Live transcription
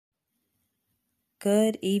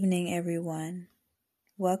Good evening, everyone.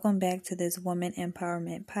 Welcome back to this Woman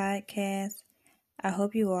Empowerment Podcast. I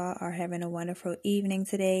hope you all are having a wonderful evening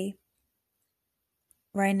today.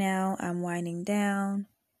 Right now, I'm winding down,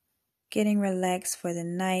 getting relaxed for the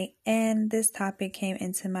night, and this topic came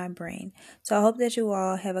into my brain. So I hope that you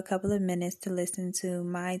all have a couple of minutes to listen to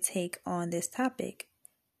my take on this topic.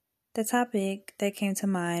 The topic that came to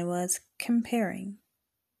mind was comparing.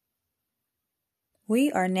 We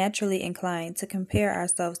are naturally inclined to compare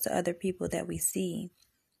ourselves to other people that we see,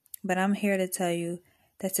 but I'm here to tell you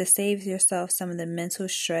that to save yourself some of the mental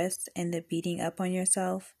stress and the beating up on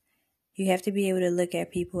yourself, you have to be able to look at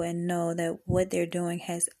people and know that what they're doing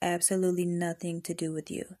has absolutely nothing to do with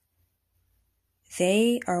you.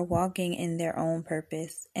 They are walking in their own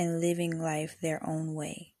purpose and living life their own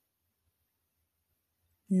way.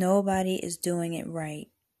 Nobody is doing it right.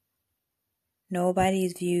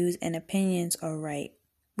 Nobody's views and opinions are right.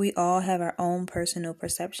 We all have our own personal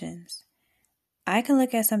perceptions. I can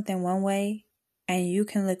look at something one way, and you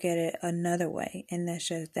can look at it another way, and that's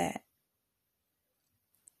just that.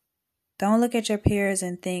 Don't look at your peers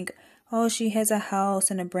and think, oh, she has a house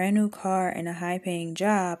and a brand new car and a high-paying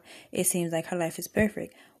job. It seems like her life is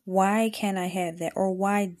perfect. Why can't I have that? Or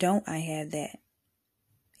why don't I have that?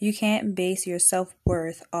 You can't base your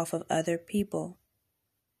self-worth off of other people.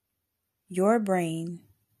 Your brain,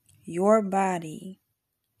 your body,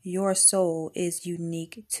 your soul is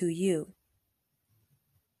unique to you.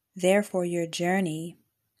 Therefore, your journey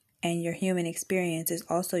and your human experience is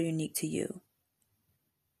also unique to you.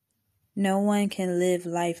 No one can live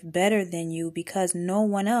life better than you because no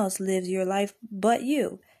one else lives your life but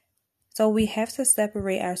you. So we have to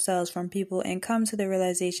separate ourselves from people and come to the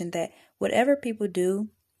realization that whatever people do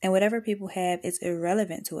and whatever people have is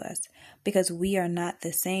irrelevant to us because we are not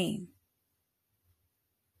the same.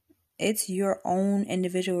 It's your own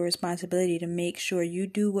individual responsibility to make sure you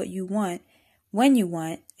do what you want, when you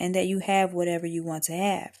want, and that you have whatever you want to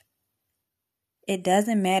have. It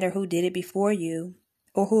doesn't matter who did it before you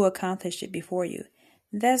or who accomplished it before you.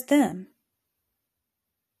 That's them.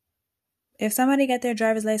 If somebody got their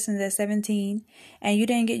driver's license at 17 and you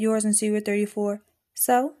didn't get yours until you were 34,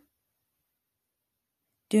 so?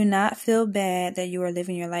 Do not feel bad that you are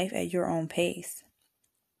living your life at your own pace.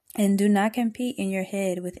 And do not compete in your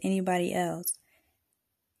head with anybody else.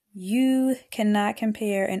 You cannot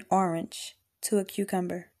compare an orange to a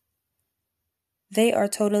cucumber. They are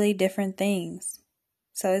totally different things.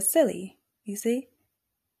 So it's silly, you see?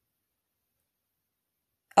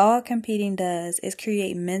 All competing does is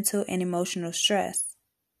create mental and emotional stress.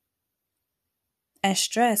 And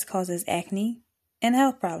stress causes acne and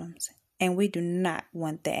health problems. And we do not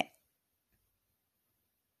want that.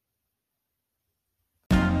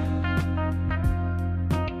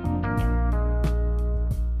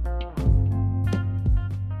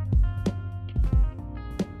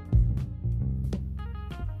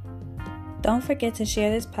 Don't forget to share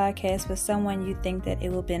this podcast with someone you think that it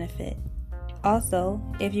will benefit. Also,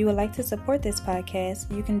 if you would like to support this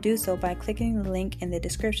podcast, you can do so by clicking the link in the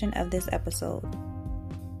description of this episode.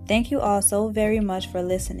 Thank you all so very much for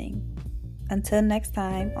listening. Until next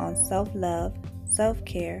time on Self-Love,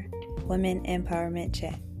 Self-Care, Women Empowerment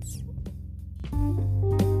Chat.